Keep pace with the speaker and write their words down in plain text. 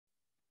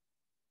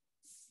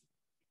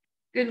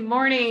Good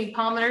morning,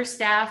 Palmiter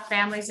staff,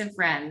 families, and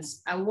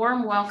friends. A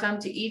warm welcome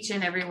to each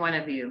and every one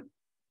of you.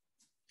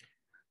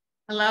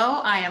 Hello,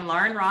 I am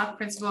Lauren Rock,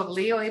 principal of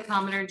Leo A.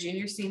 Palmiter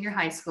Junior Senior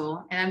High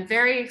School, and I'm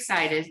very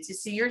excited to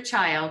see your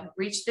child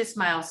reach this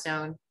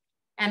milestone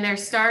and their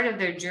start of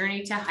their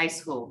journey to high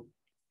school.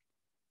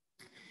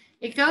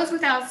 It goes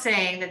without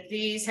saying that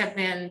these have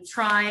been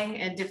trying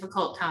and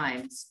difficult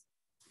times.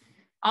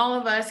 All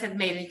of us have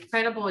made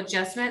incredible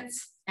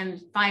adjustments and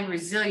find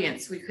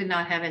resilience we could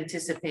not have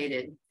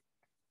anticipated.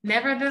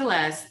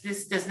 Nevertheless,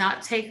 this does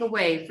not take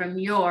away from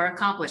your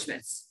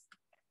accomplishments.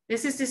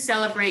 This is to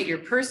celebrate your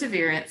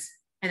perseverance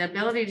and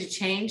ability to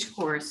change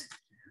course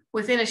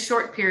within a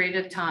short period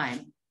of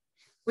time.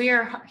 We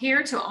are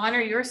here to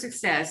honor your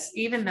success,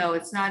 even though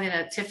it's not in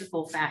a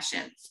typical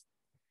fashion.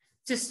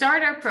 To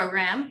start our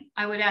program,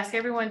 I would ask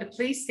everyone to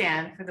please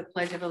stand for the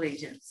Pledge of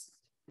Allegiance.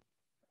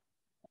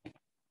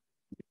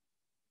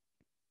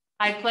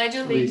 I pledge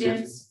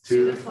allegiance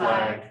to the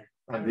flag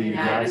of the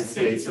United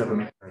States of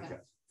America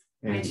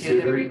and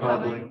to the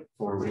republic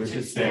for which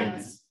it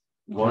stands,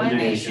 one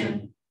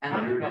nation,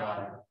 under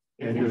God,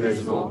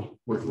 indivisible,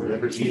 with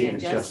liberty and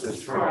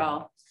justice for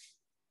all.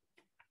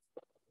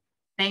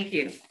 Thank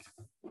you.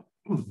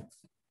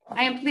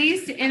 I am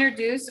pleased to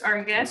introduce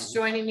our guests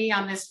joining me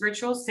on this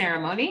virtual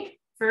ceremony.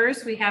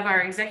 First, we have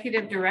our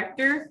Executive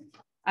Director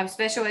of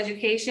Special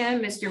Education,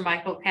 Mr.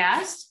 Michael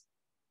Cast.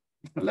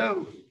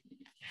 Hello.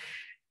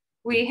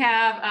 We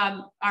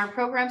have our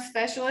Program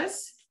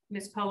Specialist,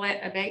 Ms.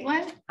 Paulette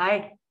Abeglin.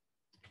 Hi.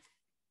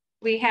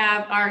 We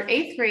have our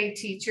 8th grade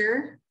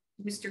teacher,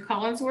 Mr.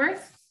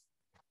 Collinsworth.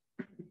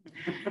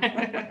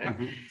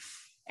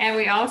 And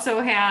we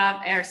also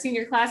have our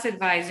senior class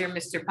advisor,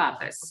 Mr.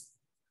 Pappas.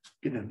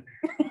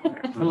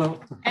 Hello.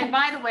 And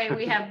by the way,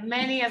 we have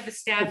many of the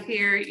staff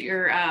here,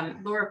 your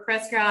Laura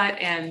Prescott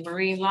and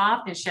Maureen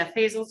Loft and Chef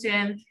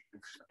Hazelton,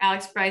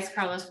 Alex Price,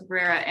 Carlos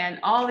Cabrera, and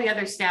all the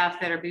other staff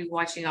that are be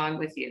watching on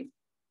with you.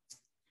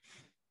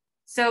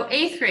 So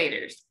 8th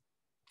graders,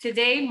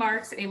 today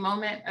marks a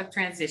moment of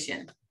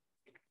transition.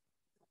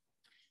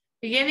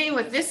 Beginning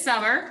with this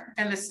summer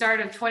and the start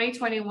of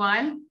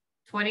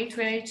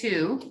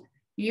 2021-2022,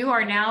 you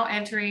are now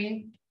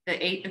entering the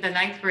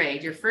 9th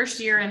grade, your first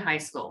year in high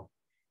school.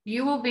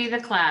 You will be the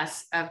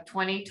class of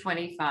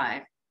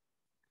 2025.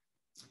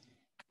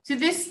 To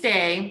this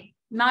day,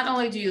 not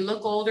only do you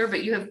look older,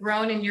 but you have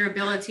grown in your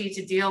ability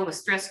to deal with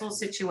stressful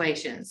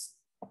situations.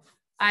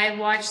 I have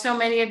watched so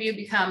many of you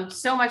become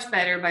so much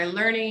better by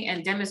learning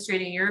and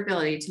demonstrating your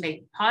ability to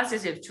make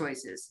positive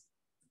choices,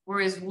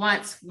 whereas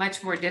once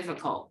much more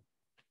difficult.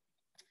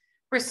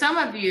 For some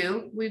of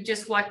you, we've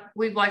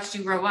watched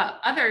you grow up.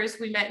 Others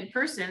we met in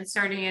person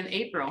starting in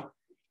April,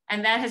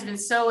 and that has been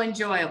so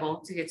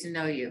enjoyable to get to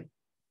know you.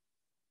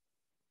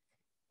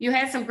 You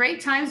had some great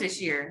times this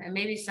year and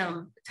maybe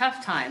some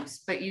tough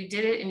times, but you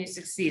did it and you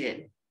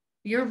succeeded.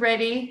 You're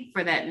ready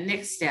for that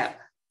next step.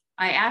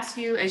 I ask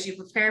you as you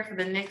prepare for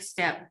the next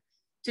step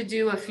to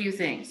do a few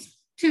things,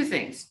 2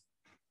 things.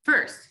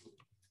 First,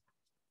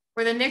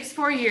 for the next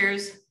 4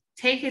 years,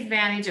 take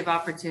advantage of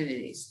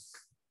opportunities.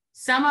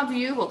 Some of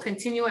you will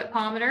continue at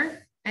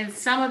Palmiter and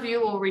some of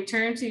you will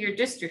return to your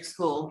district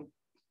school.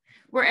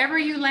 Wherever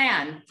you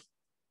land,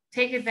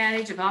 take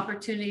advantage of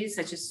opportunities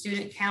such as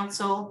student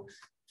council,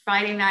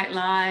 Friday Night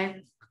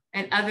Live,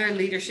 and other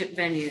leadership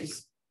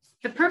venues.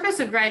 The purpose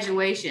of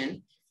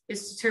graduation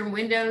is to turn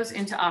windows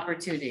into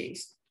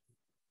opportunities.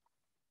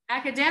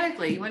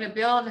 Academically, you want to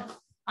build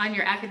on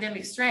your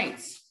academic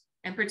strengths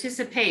and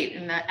participate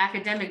in the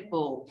Academic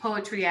Bowl,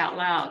 Poetry Out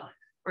Loud,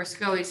 or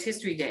SCOE's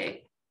History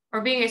Day, or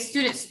being a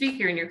student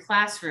speaker in your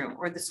classroom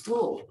or the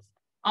school.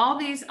 All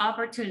these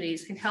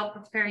opportunities can help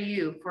prepare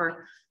you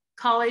for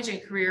college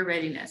and career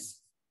readiness.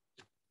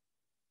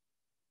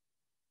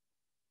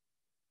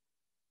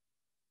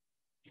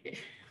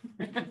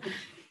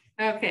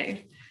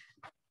 Okay.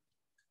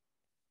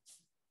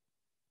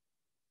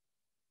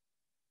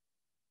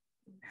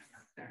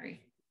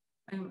 Sorry.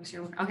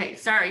 Okay,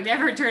 sorry.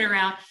 Never turn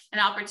around an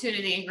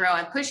opportunity and grow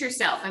and push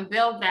yourself and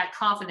build that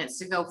confidence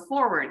to go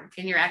forward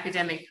in your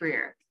academic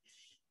career.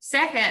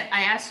 Second,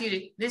 I ask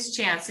you this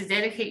chance to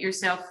dedicate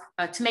yourself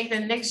to make the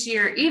next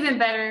year even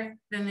better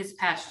than this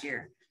past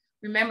year.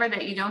 Remember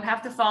that you don't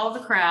have to follow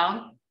the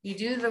crowd. You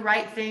do the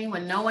right thing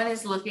when no one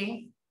is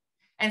looking.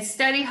 And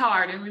study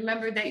hard and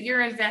remember that you're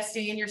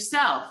investing in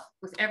yourself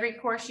with every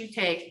course you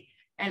take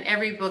and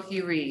every book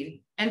you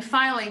read. And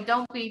finally,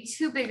 don't be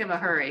too big of a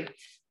hurry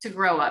to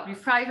grow up.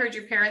 You've probably heard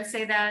your parents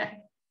say that.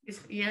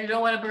 You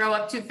don't want to grow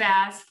up too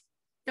fast.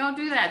 Don't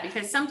do that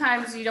because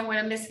sometimes you don't want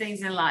to miss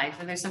things in life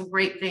and there's some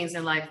great things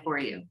in life for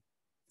you.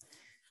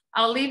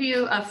 I'll leave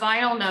you a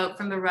final note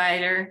from the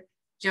writer,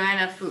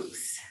 Joanna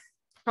Fuchs.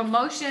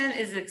 Promotion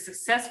is a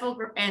successful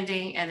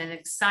ending and an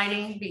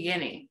exciting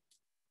beginning.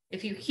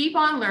 If you keep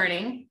on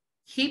learning,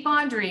 keep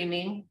on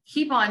dreaming,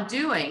 keep on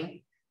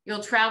doing,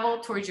 you'll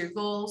travel towards your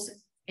goals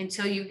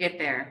until you get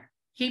there.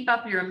 Keep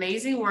up your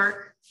amazing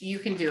work. You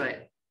can do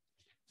it.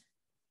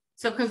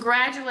 So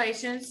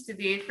congratulations to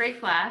the 8th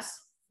grade class.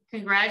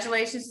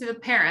 Congratulations to the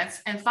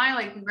parents. And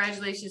finally,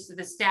 congratulations to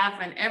the staff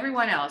and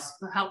everyone else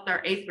who helped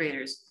our 8th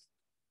graders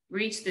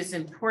reach this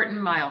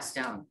important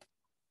milestone.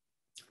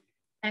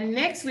 And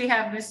next we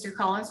have Mr.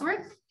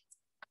 Collinsworth.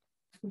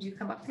 Would you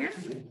come up here?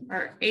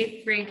 Our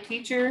 8th grade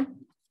teacher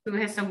who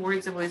has some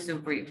words of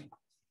wisdom for you.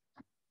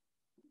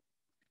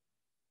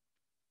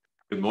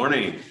 Good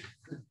morning.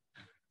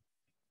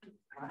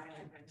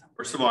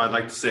 First of all, I'd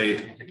like to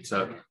say it's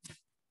a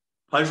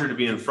pleasure to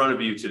be in front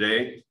of you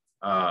today,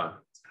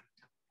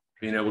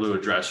 being able to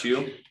address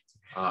you.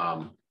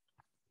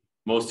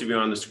 Most of you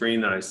on the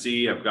screen that I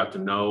see, I've got to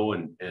know,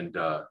 and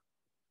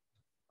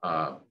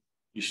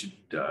you should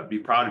be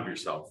proud of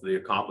yourself, the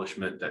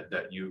accomplishment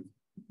that you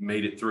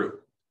made it through,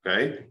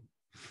 okay?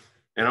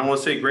 And I want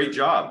to say great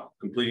job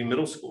completing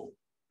middle school.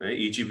 Okay?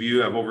 Each of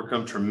you have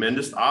overcome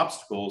tremendous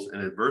obstacles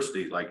and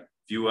adversity like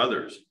few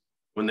others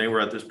when they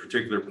were at this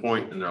particular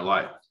point in their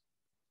life.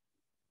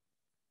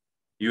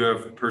 You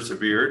have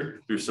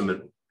persevered through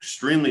some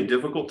extremely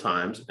difficult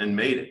times and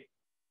made it.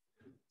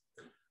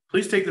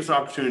 Please take this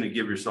opportunity to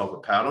give yourself a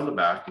pat on the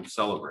back and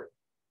celebrate.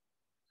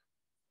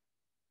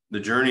 The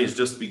journey is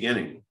just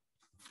beginning.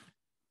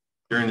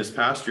 During this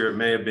past year, it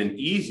may have been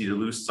easy to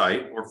lose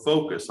sight or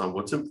focus on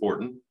what's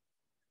important,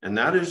 and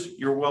that is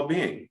your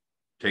well-being.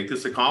 Take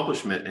this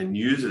accomplishment and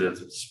use it as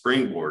a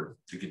springboard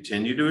to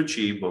continue to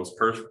achieve both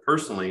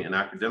personally and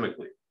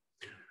academically.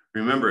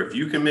 Remember, if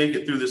you can make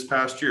it through this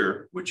past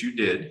year, which you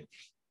did,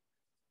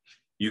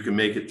 you can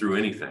make it through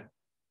anything.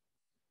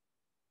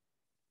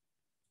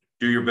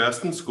 Do your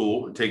best in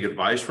school and take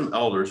advice from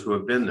elders who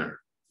have been there.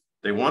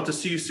 They want to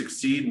see you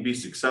succeed and be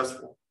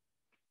successful.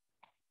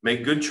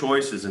 Make good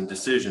choices and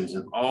decisions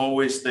and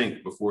always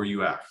think before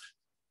you act.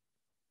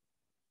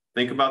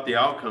 Think about the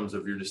outcomes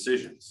of your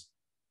decisions.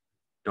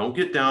 Don't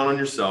get down on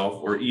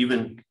yourself or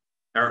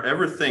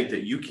ever think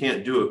that you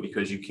can't do it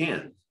because you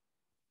can.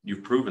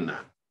 You've proven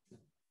that.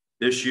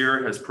 This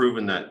year has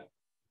proven that.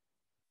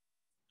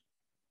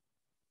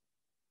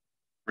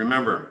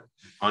 Remember,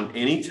 on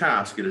any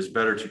task, it is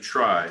better to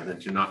try than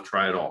to not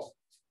try at all.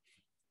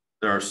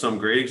 There are some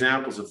great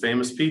examples of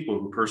famous people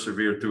who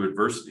persevered through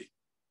adversity.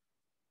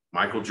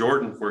 Michael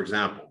Jordan, for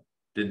example,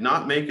 did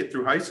not make it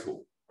through high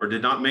school or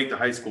did not make the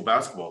high school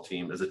basketball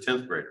team as a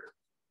 10th grader.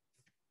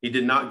 He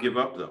did not give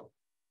up, though.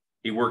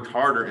 He worked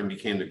harder and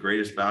became the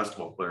greatest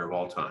basketball player of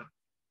all time.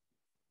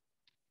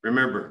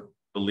 Remember,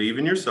 believe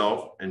in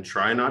yourself and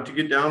try not to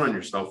get down on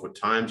yourself when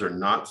times are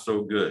not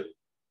so good.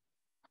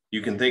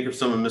 You can think of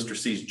some of Mr.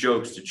 C's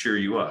jokes to cheer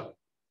you up,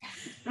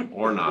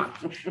 or not.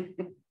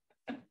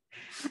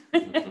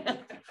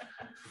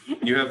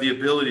 You have the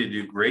ability to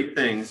do great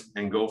things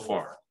and go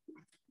far.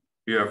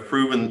 You have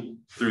proven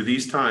through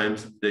these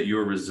times that you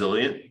are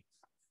resilient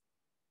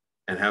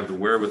and have the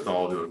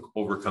wherewithal to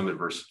overcome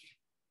adversity.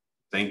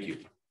 Thank you.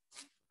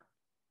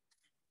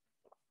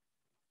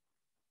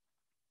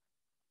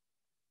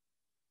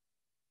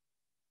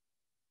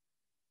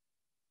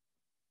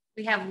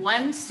 We have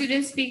one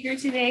student speaker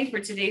today for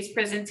today's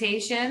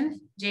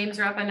presentation, James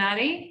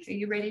Rappanati. Are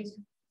you ready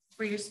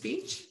for your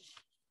speech?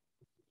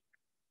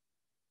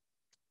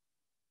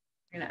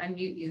 I'm going to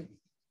unmute you.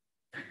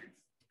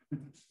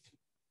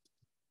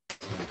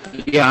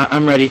 Yeah,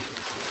 I'm ready.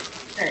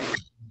 All right.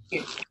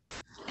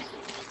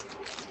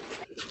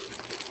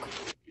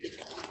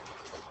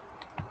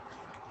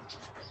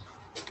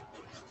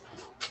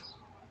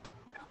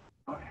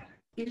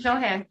 You go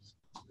ahead.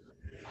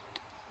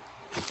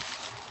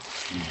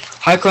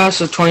 Hi, class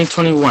of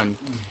 2021,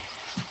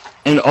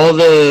 and all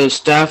the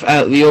staff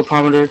at Leo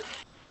Palmiter.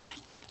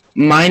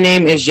 My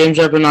name is James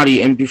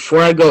Rappanati, and before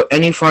I go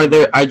any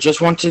farther, I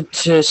just wanted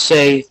to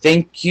say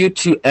thank you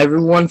to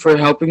everyone for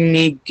helping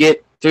me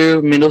get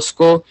through middle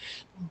school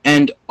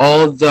and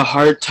all the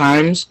hard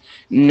times.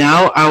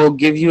 Now I will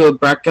give you a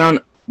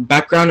background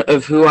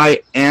of who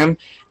I am.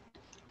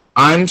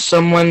 I'm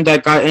someone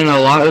that got in a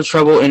lot of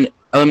trouble in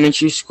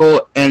elementary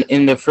school, and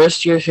in the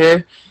first year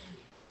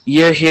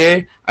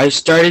here, I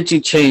started to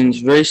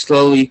change very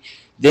slowly.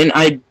 Then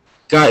I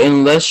got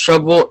in less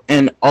trouble,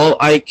 and all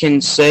I can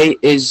say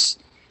is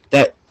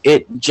that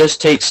it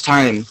just takes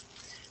time.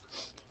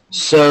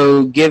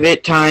 So give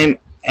it time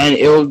and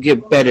it will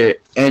get better.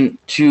 And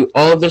to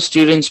all the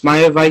students, my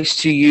advice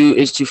to you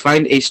is to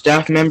find a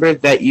staff member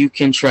that you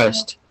can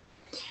trust.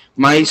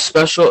 My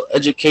special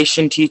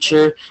education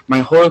teacher, my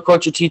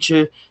horticulture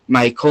teacher,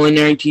 my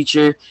culinary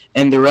teacher,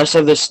 and the rest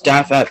of the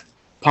staff at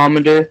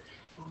Palmiter.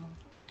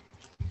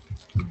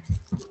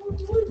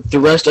 The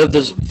rest of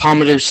the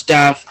Palmiter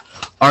staff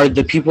are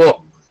the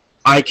people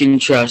I can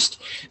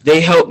trust.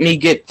 They helped me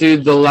get through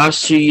the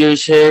last 2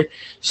 years here,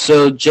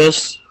 so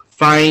just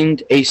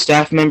find a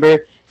staff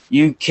member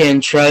you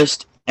can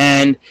trust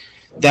and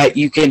that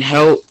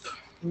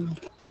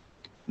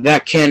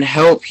can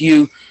help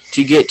you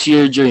to get to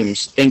your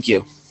dreams. Thank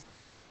you.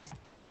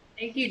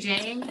 Thank you,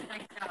 James.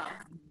 Nice job.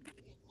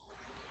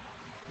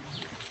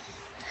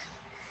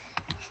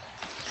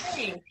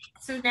 Okay.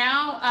 So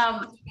now,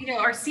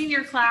 our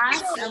senior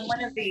class,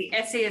 one of the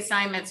essay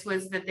assignments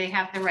was that they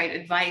have to write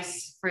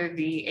advice for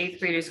the 8th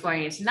graders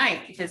going into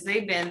 9th because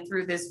they've been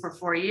through this for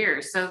 4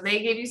 years. So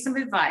they gave you some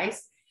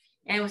advice.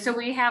 And so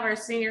we have our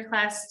senior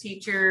class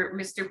teacher,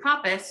 Mr.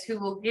 Pappas, who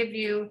will give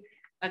you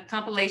a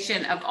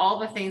compilation of all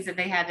the things that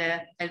they had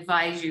to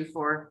advise you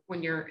for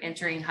when you're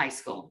entering high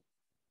school.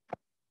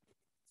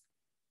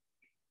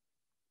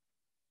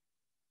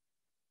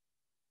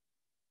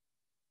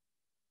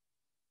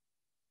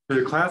 For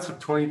the class of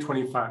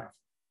 2025,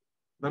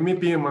 let me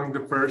be among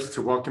the first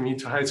to welcome you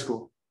to high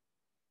school.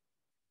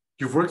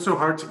 You've worked so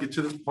hard to get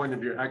to this point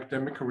of your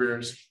academic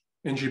careers,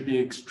 and you should be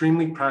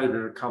extremely proud of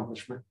your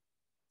accomplishment.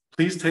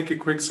 Please take a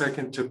quick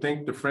second to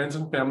thank the friends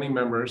and family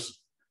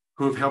members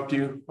who have helped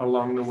you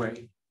along the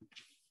way.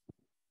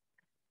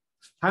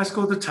 High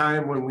school is the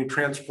time when we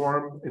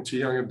transform into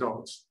young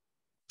adults.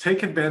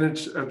 Take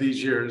advantage of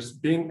these years,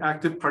 being an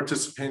active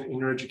participant in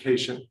your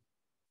education.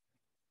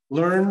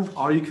 Learn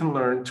all you can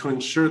learn to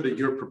ensure that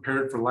you're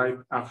prepared for life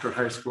after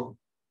high school.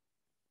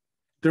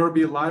 There will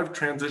be a lot of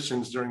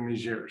transitions during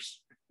these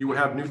years. You will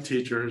have new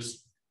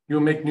teachers, you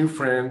will make new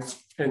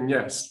friends, and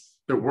yes,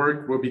 the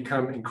work will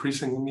become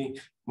increasingly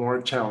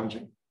more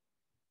challenging.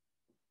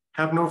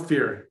 Have no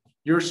fear.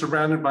 You're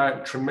surrounded by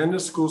a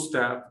tremendous school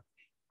staff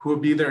who will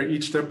be there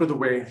each step of the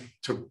way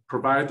to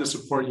provide the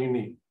support you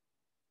need.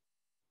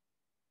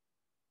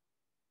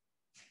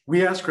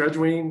 We ask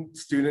graduating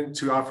students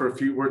to offer a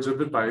few words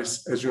of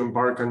advice as you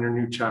embark on your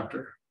new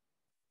chapter.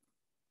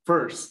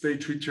 First, stay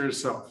true to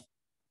yourself.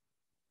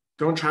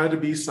 Don't try to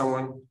be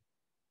someone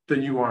that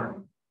you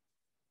aren't.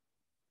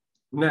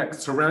 Next,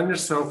 surround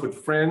yourself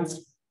with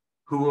friends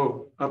who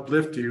will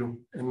uplift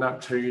you and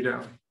not tear you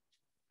down.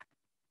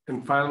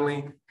 And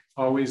finally,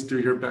 always do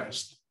your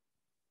best.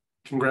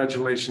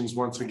 Congratulations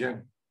once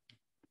again.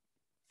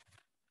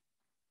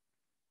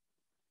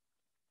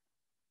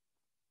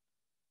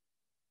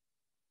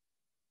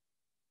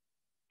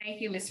 Thank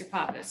you, Mr.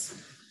 Pappas.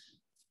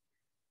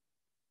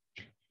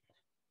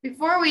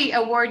 Before we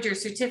award your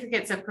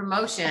certificates of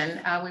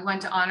promotion, we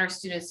want to honor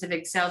students that have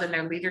excelled in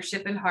their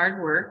leadership and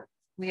hard work.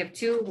 We have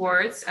 2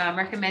 awards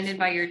recommended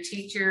by your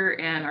teacher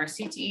and our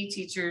CTE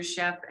teachers,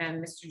 Chef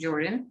and Mr.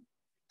 Jordan.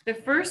 The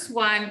first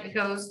one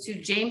goes to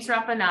James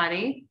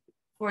Rapinati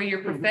for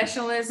your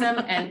professionalism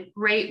and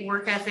great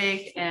work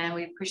ethic, and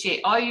we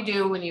appreciate all you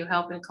do when you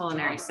help in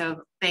culinary.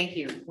 So thank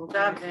you. Good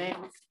job,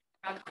 James.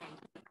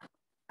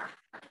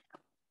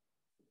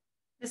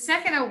 The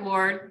second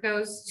award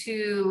goes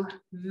to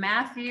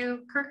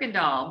Matthew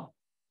Kirkendall.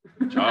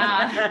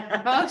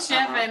 Both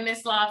Chef and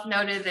Ms. Loft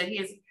noted that he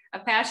has a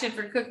passion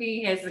for cooking.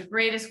 He has the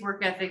greatest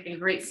work ethic and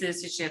great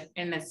citizenship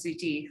in the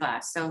CTE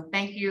class. So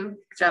thank you.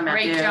 Good job,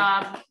 Matthew. Great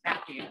job,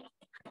 Matthew.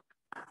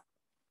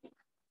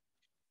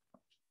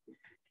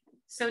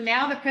 So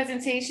now the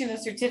presentation of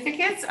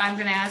certificates. I'm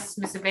going to ask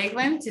Ms.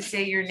 Vaglin to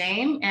say your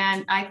name.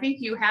 And I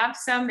think you have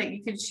some that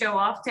you can show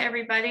off to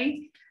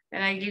everybody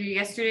that I gave you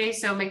yesterday.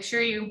 So make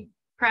sure you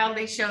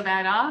proudly show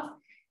that off.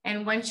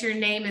 And once your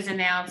name is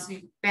announced,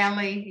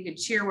 family, you can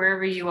cheer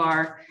wherever you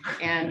are,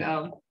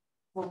 and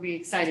we'll be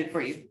excited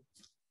for you.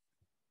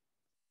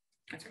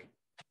 That's right.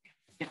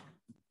 Yeah.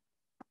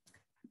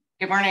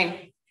 Good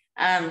morning.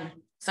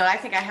 So I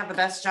think I have the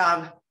best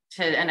job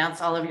to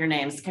announce all of your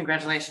names.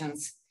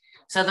 Congratulations.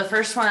 So the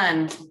first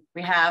one,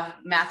 we have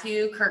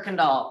Matthew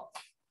Kirkendall.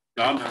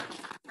 Come,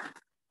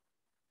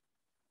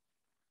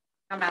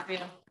 Matthew.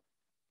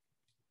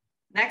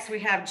 Next, we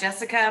have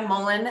Jessica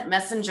Mullen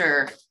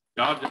Messenger.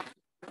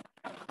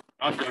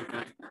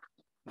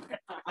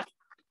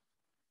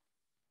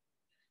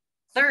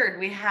 Third,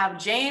 we have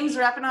James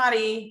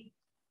Rapinati.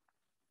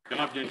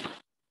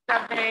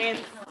 James.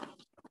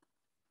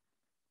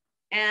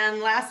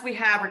 And last, we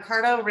have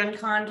Ricardo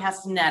Rincon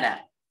Castaneda.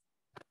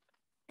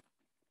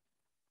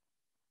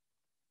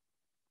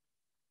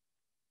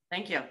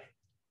 Thank you.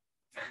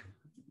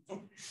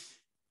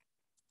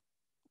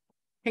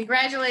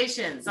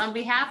 Congratulations. On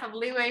behalf of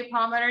Leeway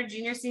Palmiter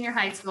Junior Senior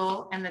High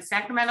School and the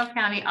Sacramento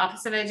County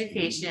Office of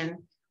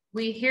Education,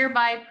 we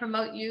hereby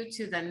promote you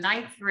to the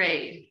 9th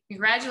grade.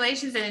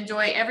 Congratulations, and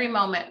enjoy every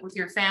moment with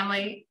your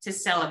family to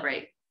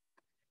celebrate.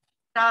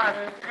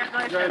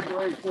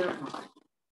 Congratulations.